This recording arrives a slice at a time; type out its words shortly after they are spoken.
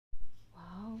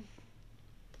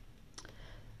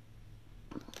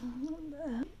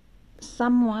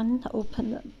Someone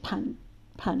opened a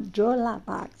Pandora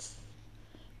box.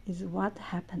 Is what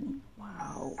happening?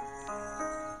 Wow.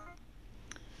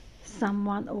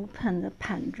 Someone opened a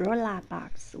Pandora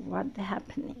box. What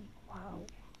happening? Wow.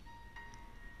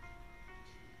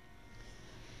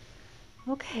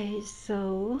 Okay,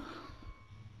 so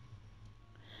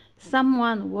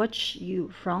someone watch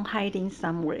you from hiding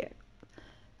somewhere.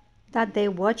 That they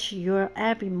watch your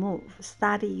every move,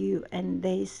 study you, and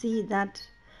they see that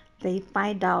they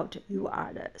find out you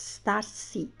are the start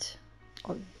seat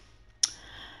or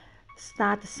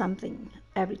start something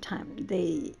every time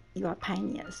you are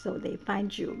pioneer. So they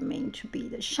find you meant to be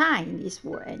the shine in this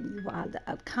world, and you are the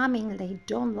upcoming. They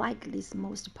don't like this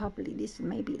most probably. This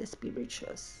may be the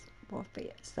spiritual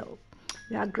warfare. So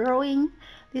you are growing.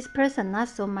 This person not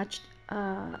so much.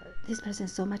 This person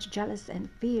is so much jealous and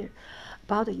fear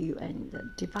about you and the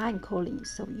divine calling.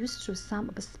 So used to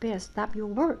some despair stop your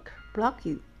work, block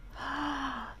you,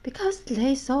 because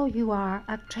they saw you are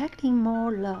attracting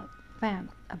more love, fame,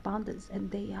 abundance, and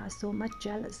they are so much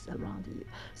jealous around you.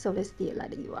 So they still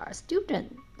like you are a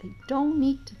student. They don't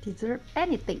need to deserve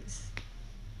anything.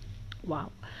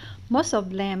 Wow. Most of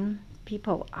them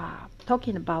people are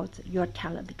talking about your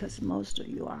talent because most of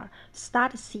you are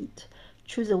start seat.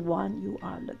 Choose the one you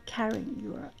are carrying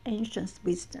your ancient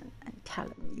wisdom and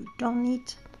talent. You don't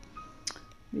need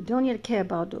to care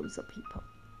about those people.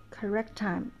 Correct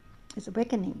time is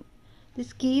awakening.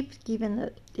 This gift given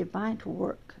the divine to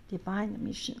work, divine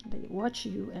mission. They watch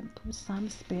you and put some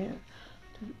spare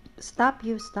to stop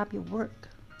your work.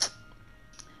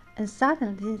 And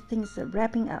suddenly things are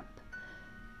wrapping up.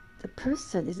 The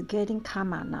person is getting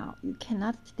karma now.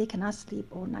 They cannot sleep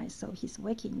all night, so he's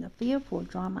waking in a fearful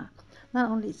drama. Not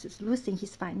only is he losing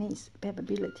his finance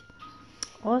capability,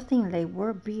 all things they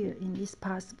were built in this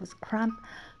past was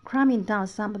crumbing down.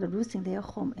 Somebody losing their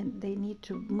home and they need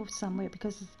to move somewhere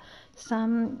because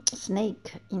some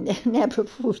snake in their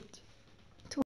neighborhood.